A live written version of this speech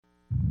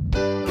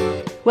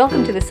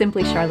Welcome to the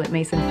Simply Charlotte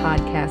Mason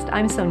podcast.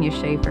 I'm Sonia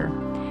Schaefer.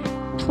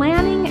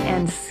 Planning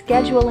and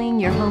scheduling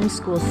your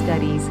homeschool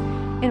studies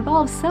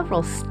involves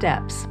several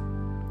steps,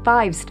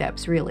 5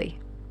 steps really.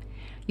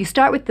 You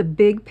start with the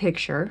big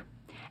picture,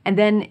 and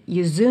then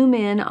you zoom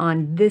in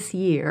on this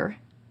year,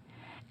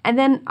 and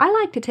then I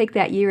like to take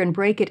that year and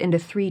break it into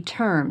 3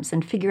 terms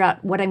and figure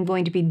out what I'm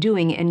going to be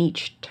doing in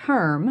each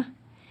term,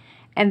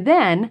 and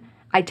then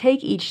I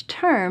take each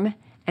term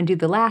and do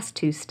the last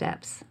 2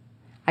 steps.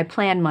 I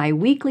plan my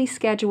weekly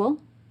schedule,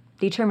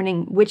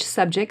 determining which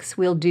subjects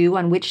we'll do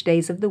on which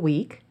days of the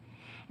week.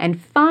 And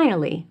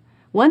finally,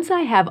 once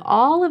I have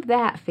all of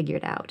that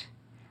figured out,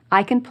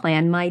 I can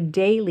plan my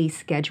daily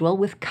schedule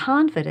with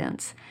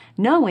confidence,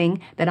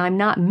 knowing that I'm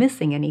not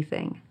missing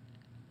anything.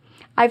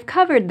 I've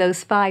covered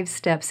those 5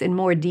 steps in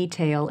more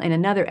detail in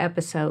another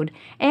episode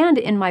and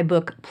in my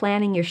book,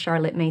 Planning Your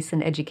Charlotte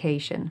Mason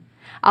Education.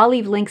 I'll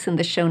leave links in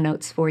the show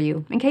notes for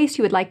you in case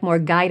you would like more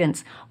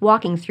guidance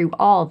walking through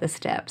all the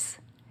steps.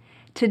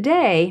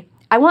 Today,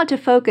 I want to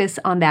focus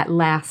on that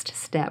last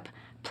step,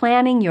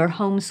 planning your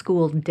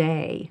homeschool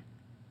day.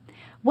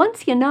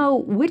 Once you know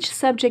which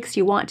subjects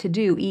you want to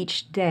do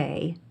each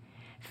day,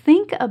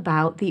 think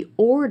about the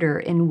order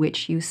in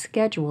which you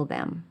schedule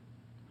them.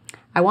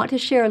 I want to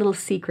share a little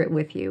secret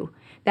with you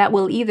that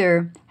will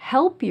either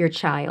help your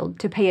child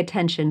to pay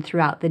attention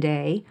throughout the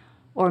day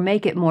or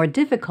make it more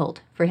difficult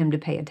for him to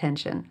pay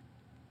attention.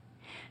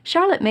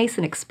 Charlotte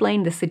Mason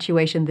explained the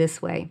situation this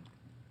way.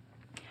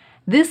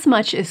 This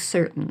much is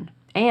certain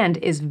and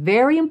is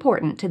very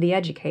important to the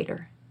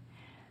educator.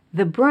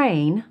 The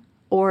brain,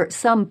 or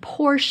some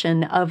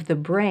portion of the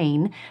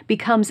brain,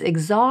 becomes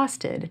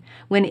exhausted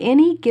when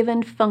any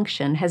given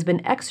function has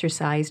been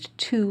exercised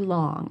too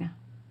long.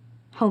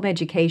 Home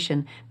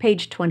Education,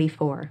 page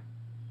 24.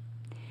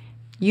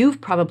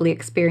 You've probably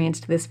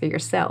experienced this for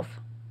yourself.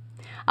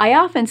 I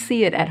often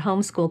see it at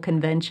homeschool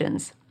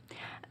conventions.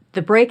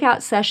 The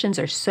breakout sessions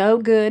are so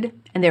good,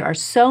 and there are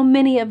so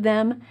many of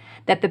them,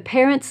 that the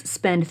parents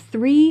spend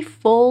 3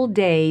 full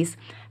days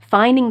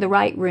finding the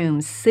right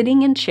rooms,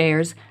 sitting in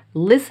chairs,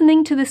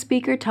 listening to the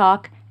speaker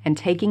talk, and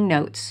taking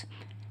notes.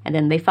 And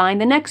then they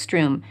find the next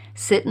room,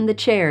 sit in the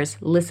chairs,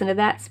 listen to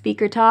that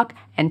speaker talk,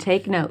 and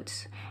take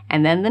notes.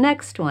 And then the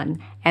next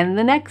one, and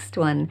the next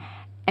one.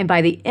 And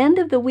by the end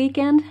of the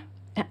weekend,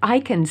 I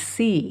can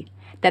see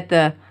that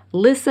the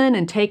listen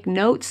and take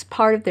notes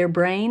part of their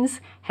brains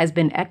has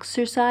been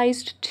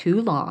exercised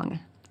too long.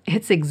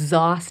 It's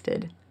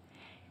exhausted.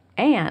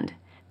 And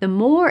the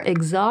more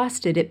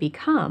exhausted it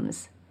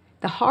becomes,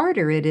 the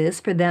harder it is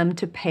for them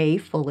to pay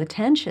full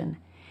attention.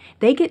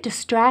 They get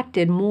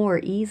distracted more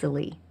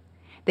easily.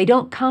 They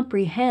don't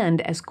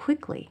comprehend as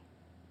quickly.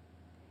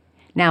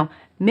 Now,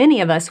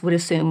 many of us would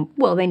assume,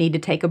 well, they need to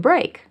take a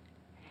break.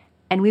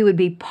 And we would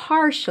be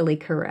partially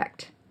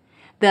correct.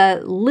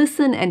 The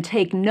listen and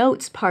take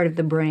notes part of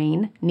the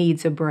brain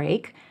needs a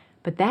break,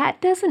 but that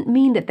doesn't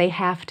mean that they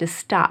have to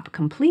stop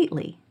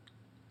completely.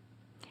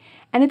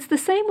 And it's the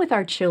same with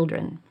our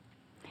children.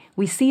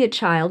 We see a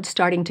child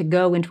starting to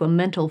go into a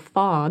mental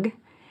fog,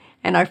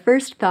 and our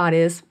first thought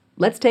is,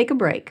 let's take a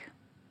break.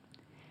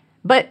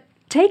 But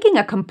taking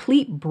a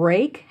complete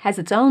break has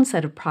its own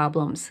set of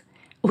problems.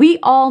 We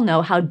all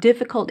know how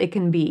difficult it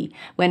can be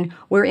when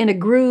we're in a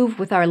groove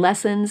with our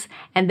lessons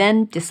and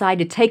then decide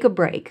to take a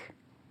break.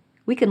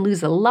 We can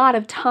lose a lot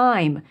of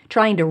time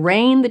trying to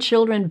rein the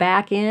children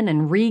back in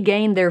and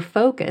regain their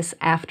focus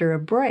after a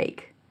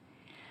break.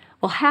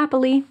 Well,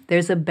 happily,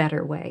 there's a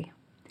better way.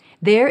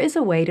 There is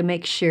a way to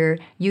make sure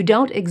you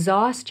don't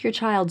exhaust your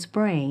child's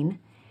brain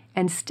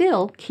and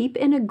still keep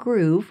in a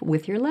groove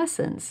with your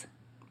lessons.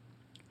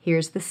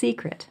 Here's the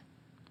secret.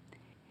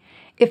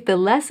 If the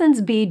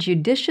lessons be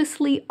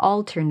judiciously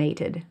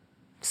alternated,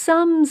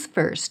 sums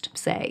first,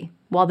 say,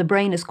 while the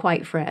brain is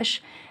quite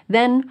fresh,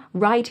 then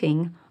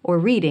writing or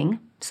reading,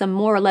 some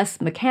more or less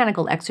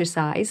mechanical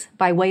exercise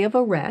by way of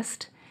a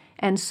rest,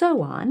 and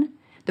so on,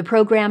 the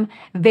program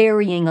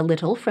varying a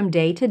little from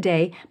day to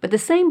day, but the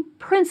same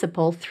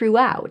principle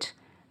throughout,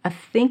 a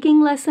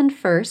thinking lesson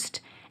first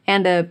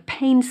and a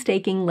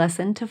painstaking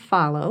lesson to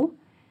follow,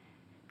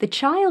 the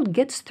child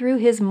gets through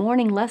his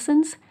morning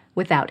lessons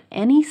without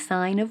any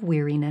sign of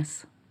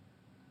weariness.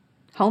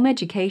 Home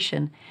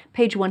Education,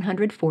 page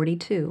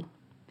 142.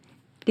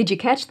 Did you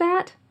catch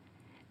that?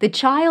 The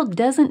child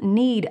doesn't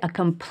need a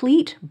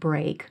complete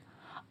break,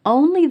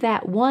 only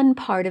that one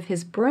part of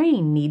his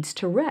brain needs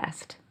to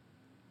rest.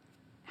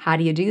 How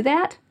do you do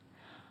that?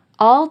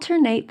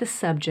 Alternate the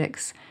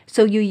subjects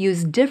so you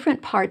use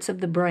different parts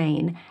of the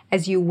brain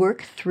as you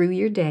work through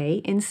your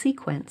day in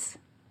sequence.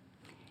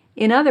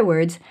 In other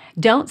words,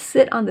 don't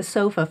sit on the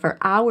sofa for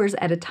hours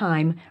at a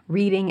time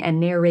reading and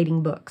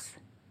narrating books.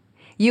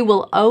 You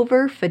will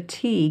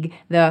over-fatigue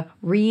the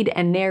read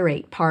and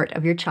narrate part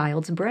of your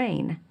child's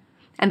brain.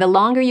 And the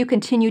longer you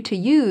continue to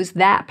use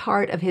that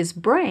part of his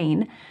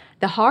brain,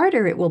 the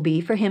harder it will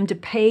be for him to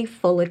pay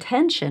full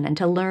attention and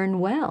to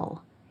learn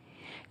well.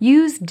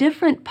 Use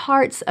different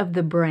parts of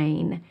the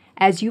brain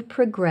as you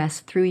progress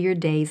through your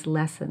day's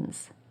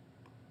lessons.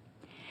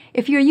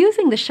 If you're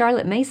using the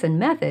Charlotte Mason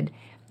method,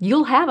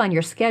 You'll have on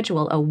your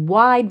schedule a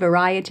wide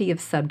variety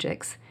of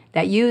subjects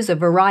that use a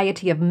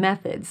variety of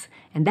methods,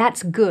 and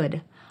that's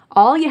good.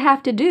 All you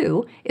have to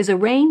do is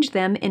arrange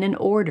them in an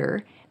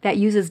order that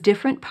uses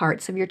different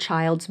parts of your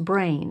child's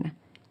brain,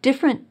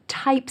 different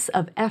types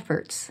of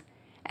efforts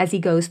as he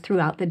goes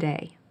throughout the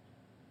day.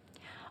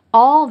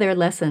 All their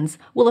lessons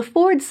will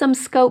afford some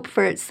scope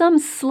for some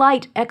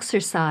slight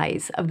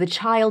exercise of the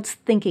child's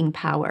thinking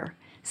power,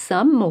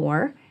 some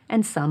more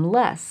and some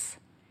less.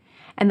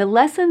 And the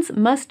lessons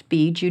must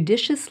be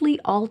judiciously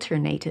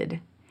alternated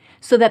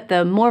so that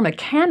the more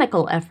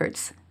mechanical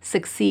efforts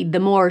succeed the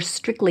more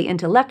strictly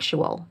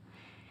intellectual,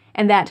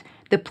 and that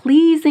the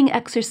pleasing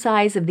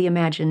exercise of the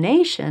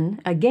imagination,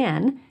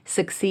 again,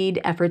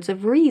 succeed efforts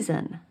of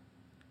reason.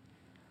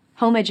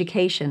 Home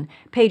Education,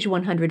 page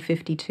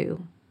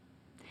 152.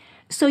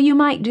 So you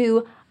might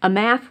do a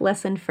math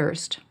lesson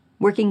first,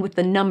 working with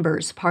the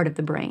numbers part of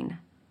the brain.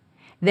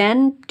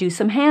 Then do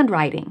some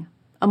handwriting,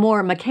 a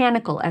more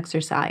mechanical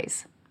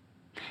exercise.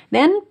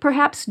 Then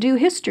perhaps do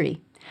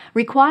history,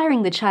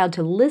 requiring the child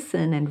to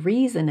listen and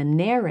reason and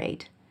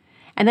narrate.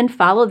 And then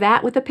follow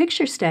that with a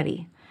picture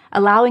study,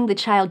 allowing the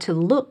child to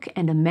look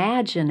and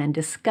imagine and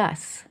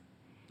discuss.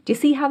 Do you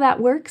see how that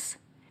works?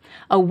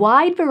 A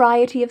wide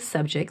variety of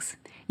subjects,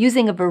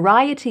 using a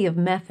variety of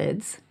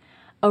methods,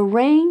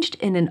 arranged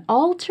in an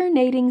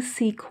alternating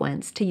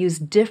sequence to use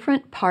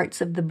different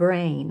parts of the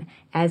brain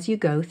as you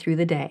go through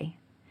the day.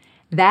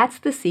 That's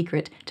the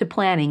secret to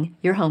planning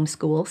your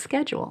homeschool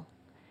schedule.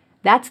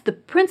 That's the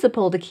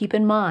principle to keep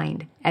in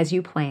mind as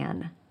you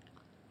plan.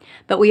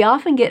 But we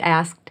often get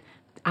asked,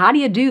 how do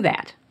you do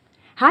that?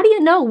 How do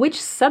you know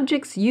which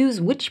subjects use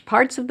which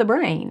parts of the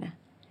brain?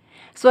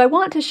 So I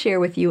want to share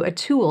with you a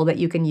tool that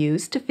you can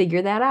use to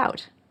figure that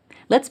out.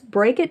 Let's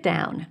break it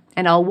down,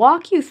 and I'll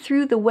walk you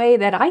through the way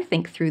that I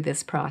think through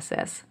this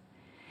process.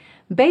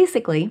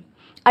 Basically,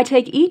 I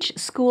take each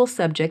school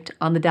subject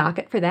on the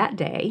docket for that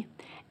day,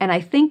 and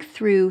I think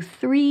through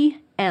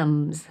 3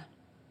 M's.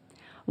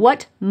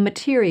 What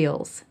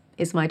materials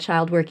is my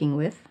child working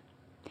with?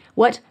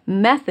 What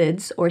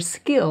methods or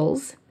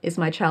skills is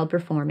my child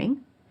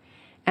performing?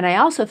 And I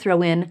also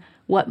throw in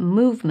what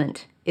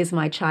movement is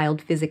my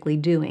child physically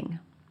doing.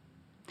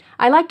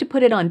 I like to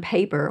put it on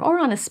paper or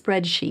on a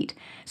spreadsheet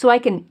so I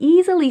can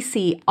easily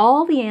see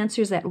all the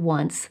answers at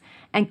once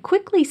and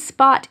quickly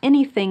spot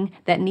anything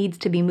that needs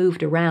to be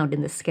moved around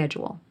in the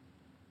schedule.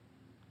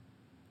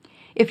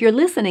 If you're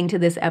listening to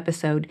this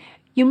episode,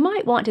 you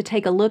might want to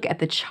take a look at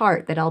the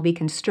chart that I'll be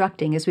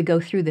constructing as we go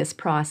through this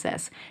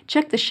process.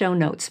 Check the show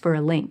notes for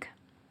a link.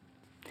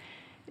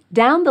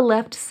 Down the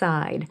left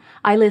side,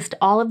 I list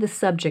all of the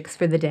subjects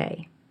for the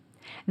day.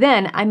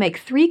 Then I make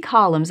 3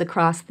 columns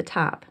across the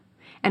top,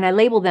 and I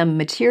label them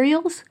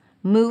materials,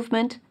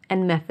 movement,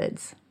 and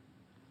methods.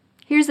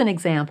 Here's an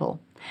example.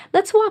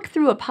 Let's walk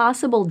through a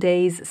possible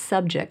day's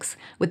subjects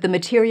with the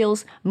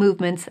materials,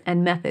 movements,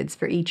 and methods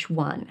for each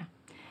one.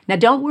 Now,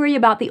 don't worry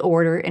about the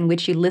order in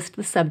which you list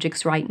the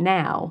subjects right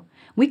now.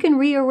 We can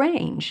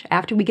rearrange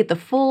after we get the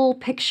full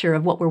picture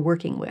of what we're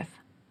working with.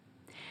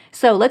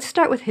 So let's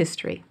start with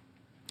history.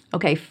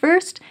 Okay,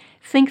 first,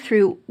 think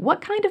through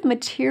what kind of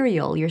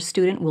material your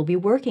student will be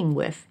working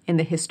with in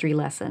the history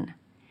lesson.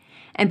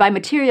 And by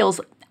materials,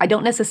 I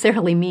don't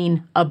necessarily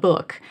mean a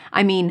book.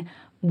 I mean,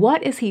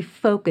 what is he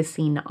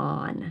focusing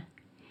on?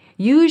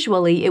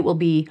 Usually it will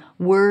be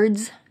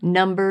words,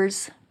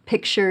 numbers,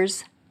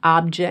 pictures,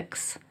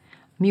 objects,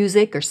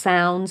 music or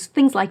sounds,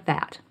 things like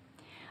that.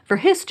 For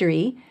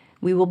history,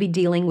 we will be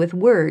dealing with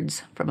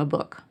words from a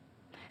book.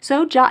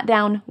 So jot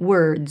down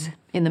words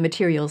in the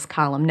materials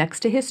column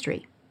next to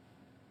history.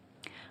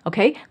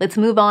 Okay, let's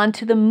move on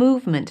to the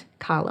movement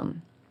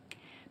column.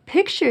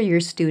 Picture your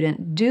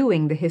student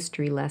doing the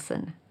history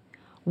lesson.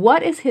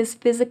 What is his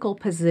physical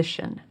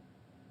position?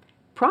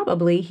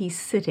 Probably he's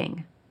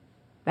sitting.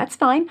 That's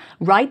fine.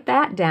 Write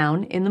that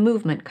down in the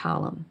movement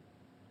column.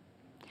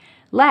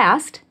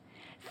 Last,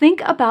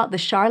 think about the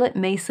Charlotte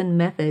Mason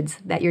methods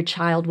that your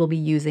child will be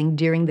using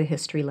during the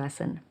history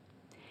lesson.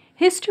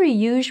 History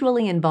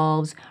usually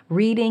involves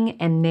reading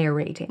and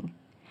narrating,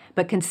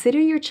 but consider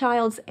your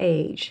child's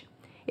age.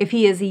 If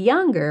he is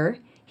younger,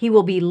 he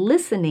will be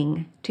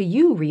listening to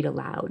you read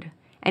aloud,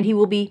 and he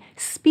will be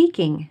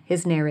speaking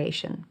his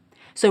narration.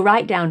 So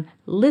write down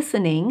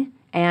listening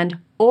and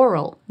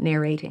oral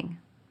narrating.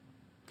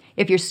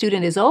 If your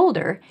student is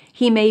older,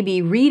 he may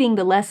be reading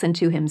the lesson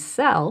to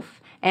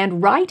himself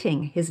and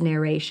writing his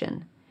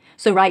narration.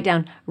 So write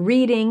down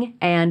reading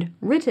and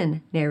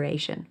written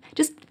narration.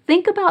 Just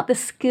think about the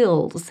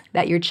skills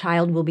that your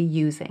child will be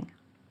using.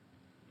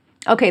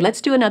 Okay,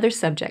 let's do another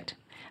subject,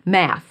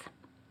 math.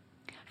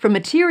 For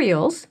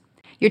materials,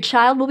 your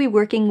child will be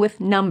working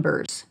with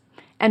numbers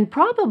and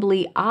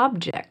probably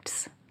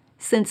objects,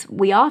 since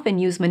we often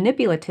use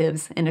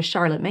manipulatives in a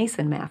Charlotte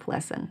Mason math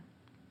lesson.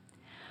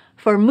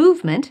 For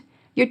movement,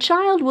 your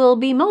child will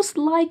be most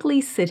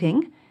likely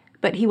sitting,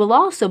 but he will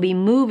also be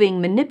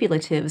moving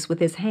manipulatives with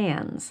his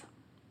hands.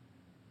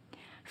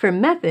 For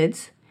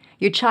methods,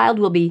 your child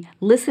will be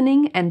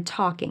listening and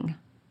talking,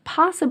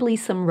 possibly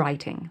some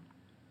writing.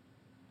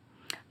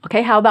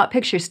 Okay, how about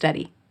picture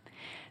study?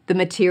 The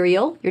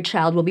material your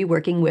child will be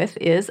working with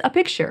is a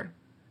picture.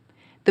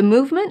 The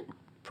movement,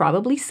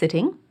 probably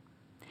sitting,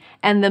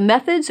 and the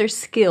methods or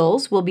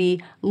skills will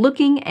be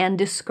looking and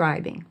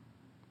describing.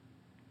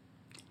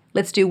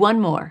 Let's do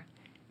one more.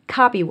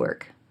 Copy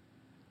work.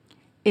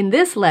 In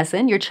this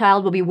lesson, your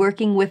child will be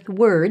working with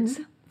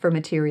words for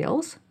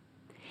materials.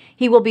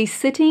 He will be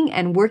sitting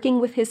and working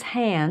with his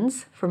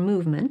hands for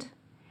movement.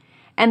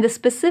 And the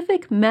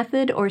specific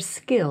method or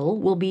skill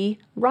will be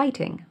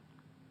writing.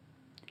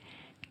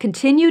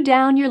 Continue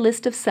down your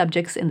list of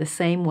subjects in the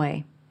same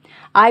way.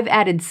 I've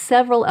added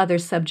several other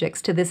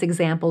subjects to this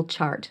example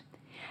chart.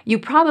 You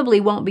probably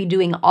won't be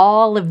doing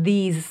all of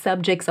these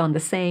subjects on the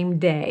same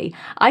day.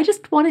 I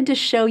just wanted to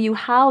show you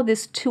how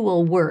this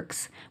tool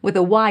works with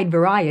a wide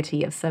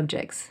variety of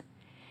subjects.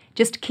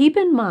 Just keep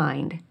in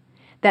mind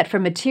that for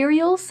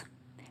materials,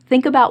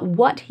 think about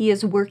what he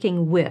is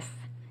working with.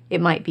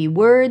 It might be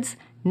words,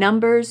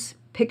 numbers,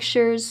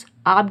 pictures,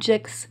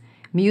 objects,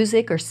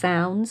 music, or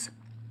sounds.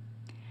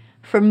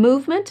 For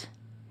movement,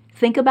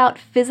 think about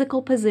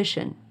physical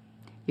position.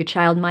 Your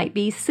child might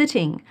be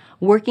sitting,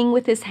 working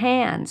with his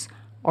hands,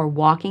 or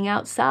walking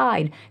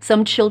outside.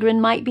 Some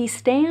children might be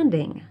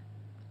standing.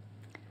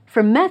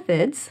 For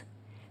methods,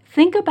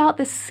 think about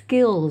the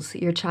skills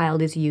your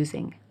child is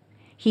using.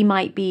 He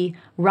might be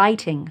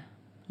writing,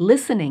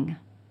 listening,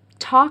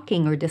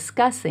 talking or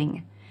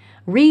discussing,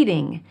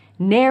 reading,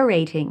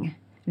 narrating,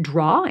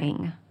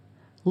 drawing,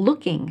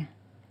 looking,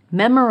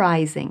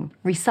 memorizing,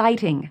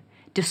 reciting,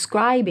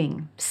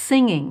 describing,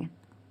 singing.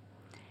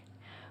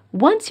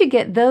 Once you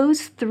get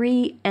those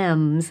 3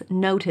 M's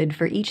noted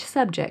for each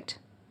subject,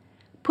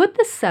 put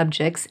the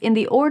subjects in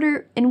the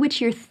order in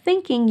which you're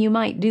thinking you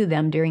might do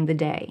them during the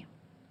day.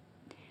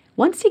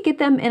 Once you get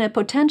them in a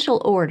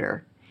potential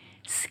order,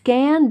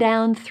 scan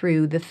down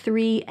through the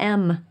 3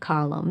 M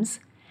columns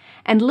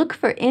and look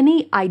for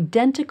any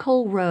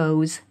identical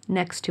rows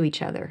next to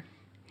each other.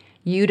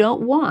 You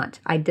don't want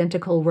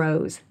identical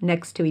rows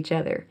next to each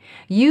other.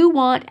 You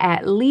want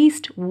at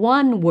least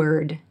one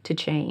word to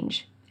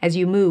change as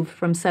you move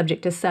from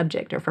subject to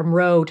subject or from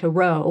row to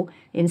row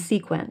in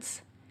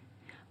sequence.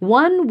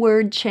 1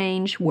 word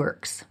change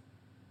works.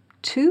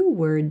 2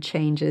 word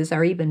changes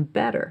are even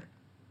better.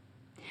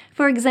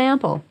 For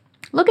example,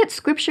 look at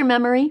scripture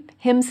memory,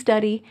 hymn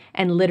study,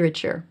 and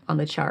literature on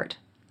the chart.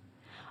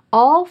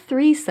 All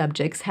 3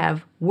 subjects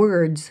have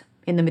words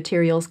in the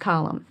materials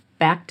column,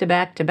 back to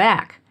back to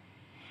back.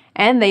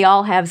 And they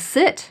all have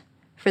sit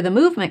for the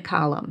movement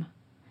column.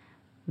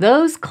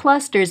 Those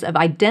clusters of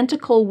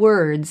identical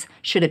words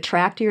should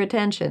attract your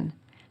attention,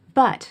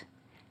 but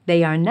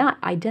they are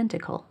not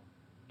identical.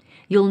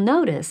 You'll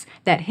notice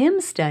that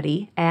hymn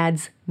study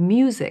adds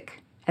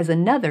music as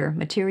another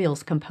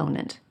materials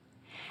component.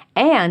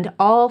 And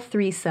all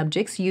 3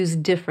 subjects use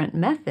different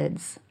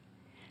methods.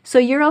 So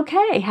you're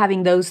okay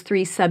having those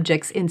 3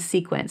 subjects in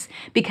sequence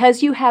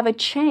because you have a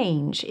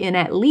change in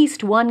at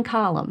least one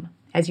column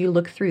as you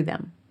look through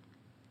them.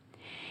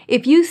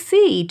 If you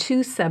see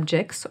 2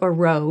 subjects or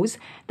rows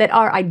that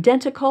are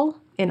identical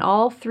in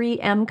all 3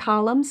 M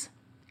columns,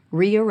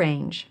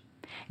 rearrange.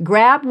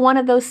 Grab one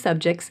of those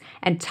subjects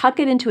and tuck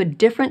it into a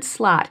different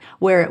slot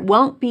where it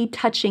won't be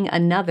touching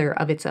another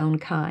of its own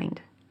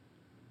kind.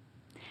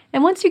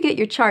 And once you get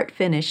your chart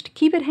finished,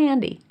 keep it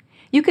handy.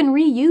 You can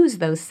reuse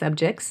those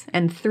subjects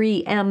and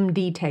 3 M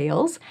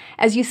details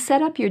as you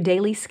set up your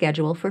daily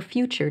schedule for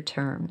future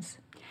terms.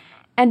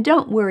 And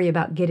don't worry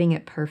about getting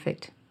it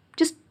perfect.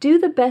 Just do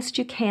the best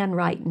you can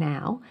right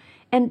now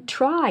and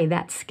try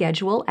that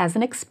schedule as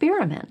an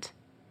experiment.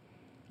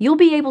 You'll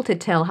be able to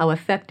tell how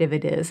effective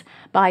it is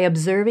by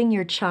observing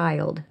your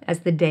child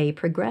as the day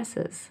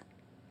progresses.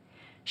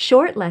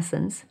 Short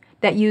lessons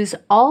that use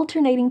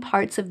alternating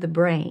parts of the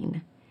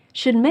brain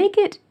should make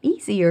it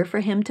easier for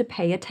him to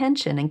pay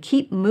attention and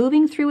keep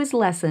moving through his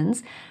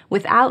lessons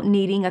without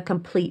needing a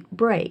complete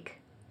break.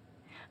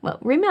 Well,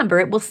 remember,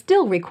 it will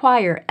still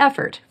require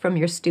effort from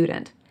your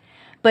student,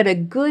 but a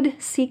good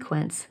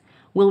sequence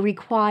will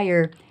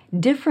require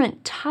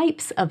different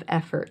types of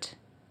effort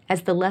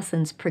as the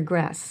lessons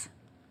progress.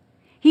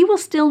 He will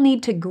still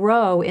need to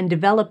grow in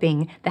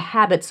developing the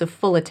habits of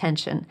full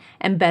attention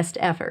and best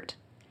effort,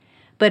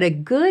 but a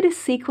good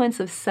sequence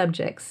of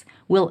subjects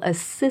will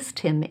assist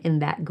him in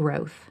that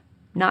growth,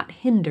 not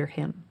hinder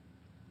him.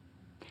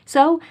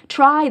 So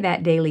try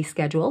that daily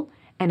schedule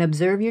and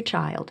observe your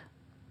child.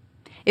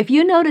 If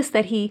you notice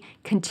that he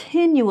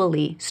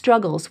continually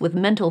struggles with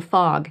mental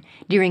fog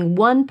during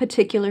one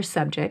particular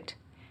subject,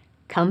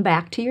 come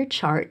back to your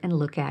chart and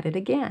look at it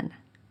again.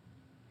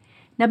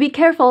 Now be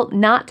careful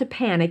not to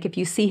panic if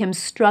you see him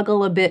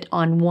struggle a bit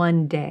on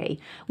one day.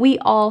 We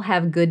all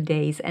have good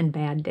days and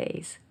bad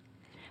days.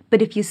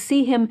 But if you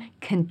see him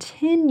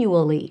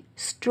continually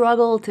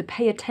struggle to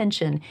pay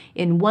attention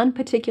in one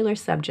particular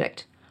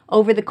subject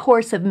over the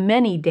course of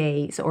many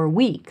days or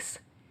weeks,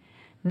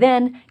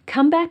 then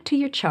come back to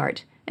your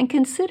chart and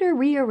consider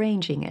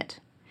rearranging it.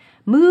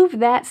 Move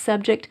that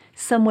subject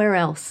somewhere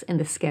else in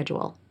the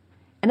schedule,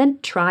 and then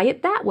try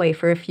it that way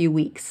for a few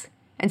weeks,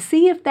 and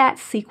see if that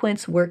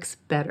sequence works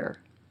better.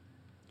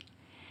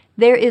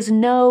 There is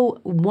no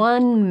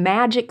one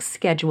magic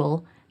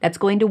schedule that's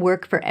going to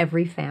work for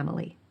every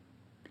family.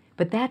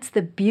 But that's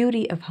the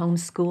beauty of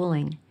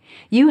homeschooling.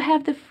 You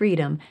have the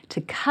freedom to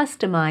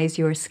customize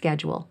your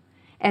schedule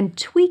and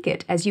tweak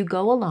it as you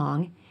go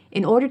along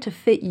in order to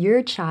fit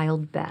your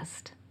child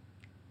best.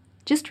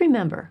 Just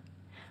remember,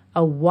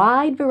 a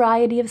wide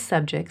variety of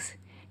subjects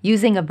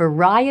using a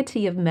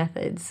variety of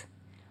methods,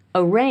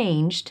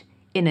 arranged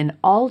in an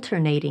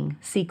alternating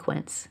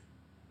sequence.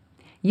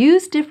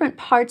 Use different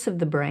parts of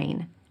the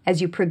brain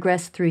as you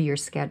progress through your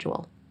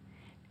schedule.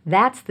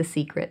 That's the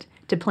secret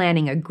to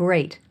planning a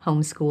great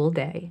homeschool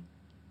day.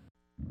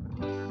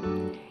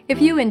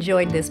 If you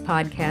enjoyed this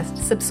podcast,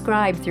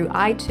 subscribe through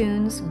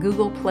iTunes,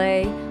 Google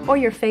Play, or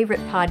your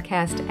favorite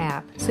podcast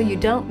app so you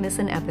don't miss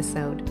an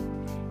episode.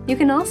 You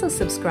can also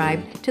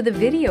subscribe to the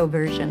video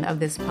version of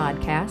this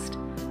podcast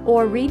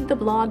or read the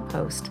blog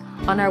post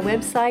on our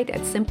website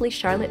at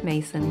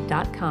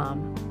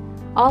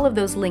simplycharlottemason.com. All of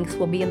those links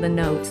will be in the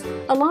notes,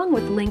 along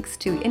with links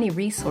to any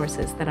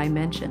resources that I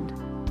mentioned.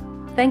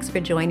 Thanks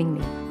for joining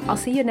me. I'll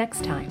see you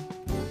next time.